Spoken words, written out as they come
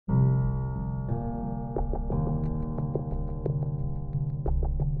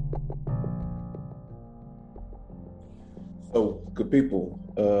Good people,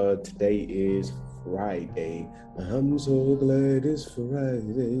 today is Friday. I'm so glad it's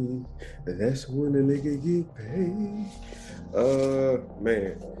Friday. That's when a nigga get paid.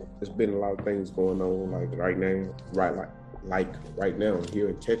 Man, there's been a lot of things going on. Like right now, right now here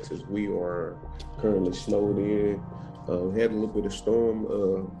in Texas, we are currently snowed in. We had a little bit of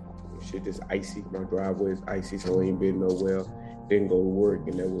storm. Shit just icy. My driveway is icy, so I ain't been nowhere. Didn't go to work,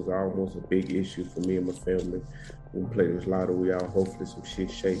 and that was almost a big issue for me and my family. We play this lotto, we out hopefully some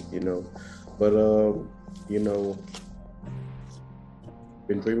shit shake, But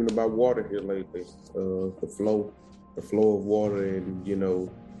been dreaming about water here lately. The flow of water, and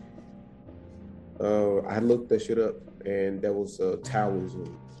I looked that shit up, and that was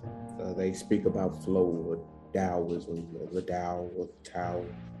Taoism. They speak about flow or Taoism, the Tao or Tao.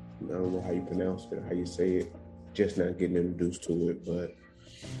 I don't know how you pronounce it, how you say it. Just not getting introduced to it, but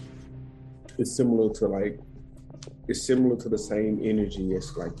it's similar to the same energy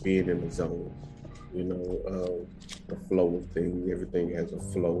as like being in the zone. The flow of things. Everything has a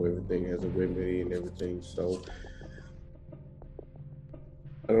flow. Everything has a remedy and everything. So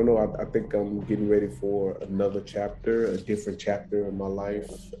I don't know. I think I'm getting ready for another chapter, a different chapter in my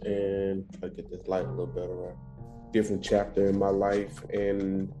life, and I get this light a little better. Right? Different chapter in my life,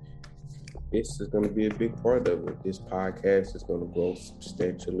 and this is going to be a big part of it. This podcast is going to grow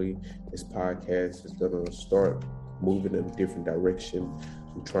substantially. This podcast is going to start moving in a different direction.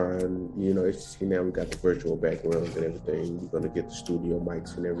 I'm trying, now we got the virtual backgrounds and everything. We're going to get the studio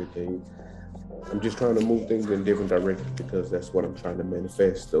mics and everything. I'm just trying to move things in different directions because that's what I'm trying to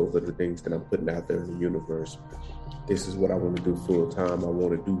manifest. Those are the things that I'm putting out there in the universe. This is what I want to do full time. I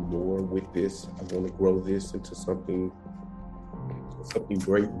want to do more with this. I want to grow this into something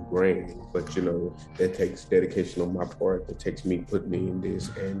great and grand, but that takes dedication on my part. That takes me putting me in this,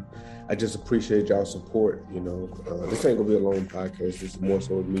 and I just appreciate y'all's support. This ain't gonna be a long podcast. This is more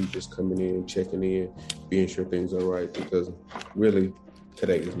so me just coming in, checking in, being sure things are right, because really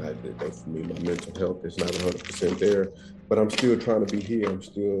today is not a good day for me. My mental health is not 100% there, but I'm still trying to be here. I'm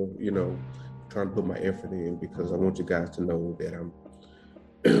still trying to put my effort in, because I want you guys to know that I'm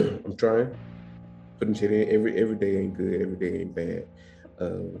trying. Putting shit in. Every day ain't good. Every day ain't bad.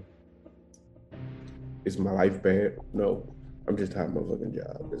 Is my life bad? No. I'm just tired of my fucking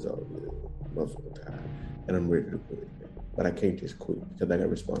job. That's all it is. I'm motherfucking tired. And I'm ready to quit. But I can't just quit because I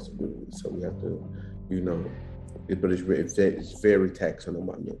got responsibilities. So we have to, but it's very taxing on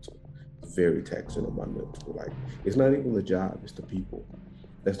my mental. It's very taxing on my mental. Like, it's not even the job, it's the people.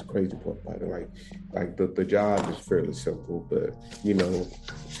 That's the crazy part about it. Like the job is fairly simple, but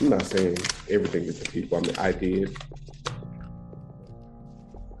I'm not saying everything is the people. I mean, I did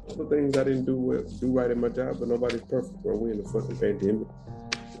other things I didn't do right in my job, but nobody's perfect, bro. We in the fucking pandemic.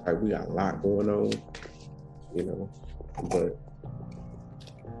 Like, we got a lot going on, but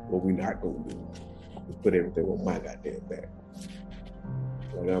what we not gonna do is put everything on my goddamn back.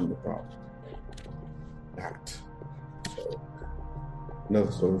 Like, I'm the problem. Not. So,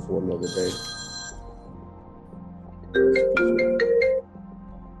 another story for another day.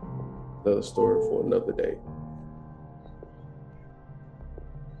 Another story for another day.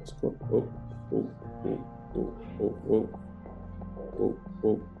 Let's go. Whoa.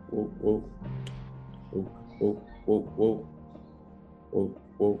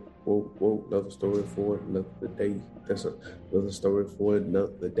 Another story for another day. That's another story for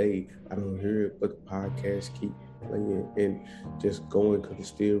another day. I don't hear it, but the podcast keep playing and just going because it's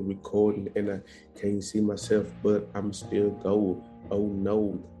still recording, and I can't see myself, but I'm still gold. Oh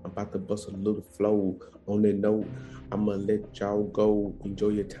no, I'm about to bust a little flow. On that note, I'm gonna let y'all go. Enjoy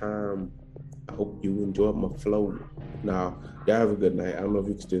your time. I hope you enjoyed my flow. Now, y'all have a good night. I don't know if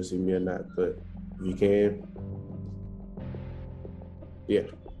you can still see me or not, but if you can, yeah.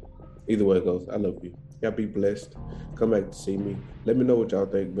 Either way it goes, I love you. Y'all be blessed. Come back to see me. Let me know what y'all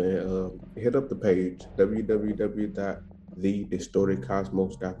think, man. Hit up the page,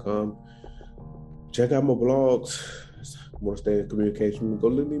 www.thedistortedcosmos.com. Check out my blogs. Want to stay in communication? Go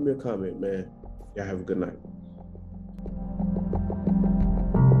leave me a comment, man. Y'all have a good night.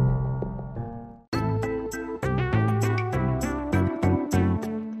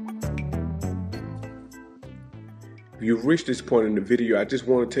 If you've reached this point in the video, I just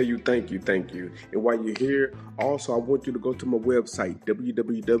want to tell you thank you. And while you're here, also I want you to go to my website,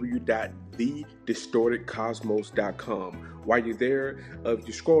 www.thedistortedcosmos.com. thedistortedcosmos.com. While you're there, if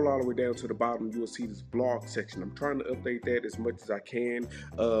you scroll all the way down to the bottom, you will see this blog section. I'm trying to update that as much as I can.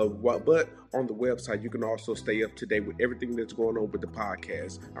 But on the website, you can also stay up to date with everything that's going on with the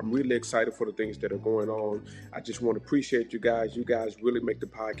podcast. I'm really excited for the things that are going on. I just want to appreciate you guys. You guys really make the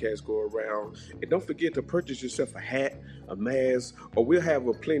podcast go around. And don't forget to purchase yourself a hat, a mask, or we'll have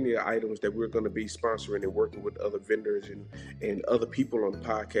plenty of items that we're going to be sponsoring and working with other vendors and other people on the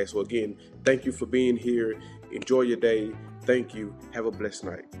podcast. So again, thank you for being here. Enjoy your day. Thank you. Have a blessed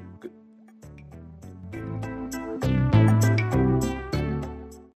night.